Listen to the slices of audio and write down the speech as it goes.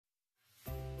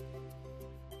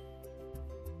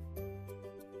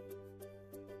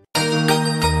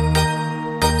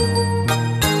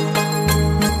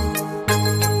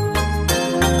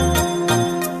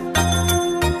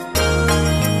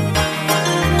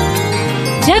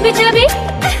Chubby, chubby.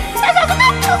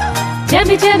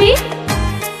 Chubby, chubby.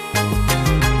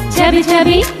 Chubby,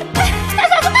 chubby.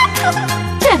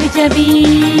 Chubby, chubby.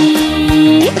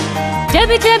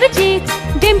 Chubby, chubby cheeks,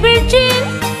 dimpled chin,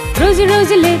 rosy,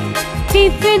 rosy lips,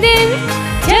 teeth within.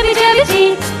 Chubby, chubby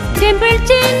cheeks, dimpled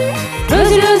chin,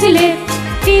 rosy, rosy lips,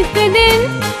 teeth within.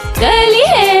 Curly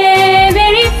hair,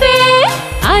 very fair,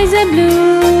 eyes are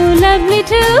blue, lovely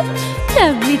too,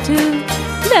 lovely too,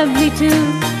 lovely too,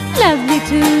 lovely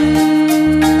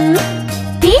too.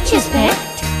 Peach's pet,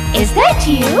 is that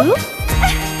you?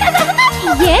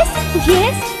 Yes,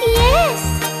 yes, yes,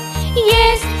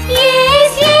 yes,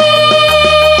 yes, yes.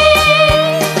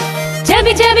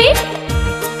 Chubby, chubby.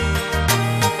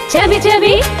 Chubby,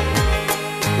 chubby.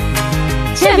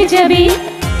 Chubby, chubby.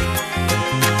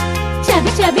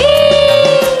 Chubby, chubby.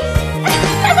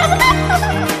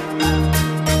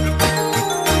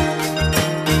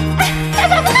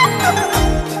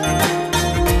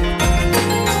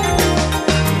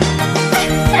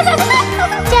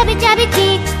 Chubby, chubby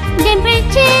cheeks, dimpled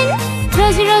chin,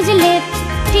 rosy, rosy lips,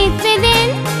 teeth within.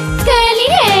 Curly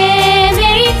hair,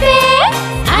 very fair,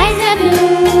 eyes are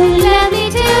blue, lovely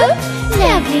too,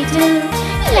 lovely too,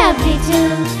 lovely too,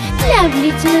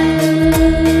 lovely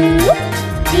too.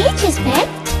 Peach's pet,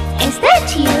 is that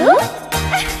you?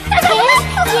 Yes,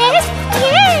 yes,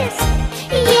 yes,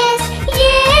 yes,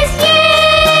 yes, yes.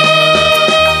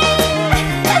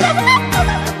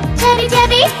 Chubby,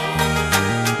 chubby.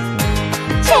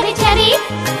 Chubby, chubby.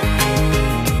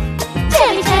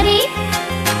 Chubby, chubby.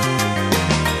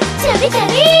 Chubby,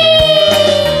 chubby.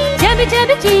 Chubby,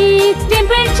 chubby cheeks,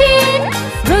 dimpled chin,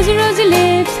 rosy, rosy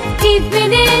lips, teeth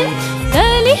within.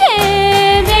 Curly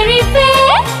hair, very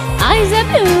fair, eyes are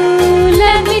blue,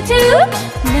 lovely too,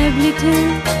 lovely too,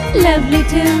 lovely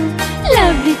too,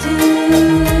 lovely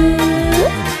too.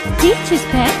 Peach's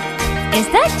pet, is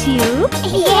that you?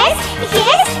 Yes,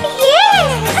 yes,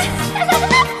 yes.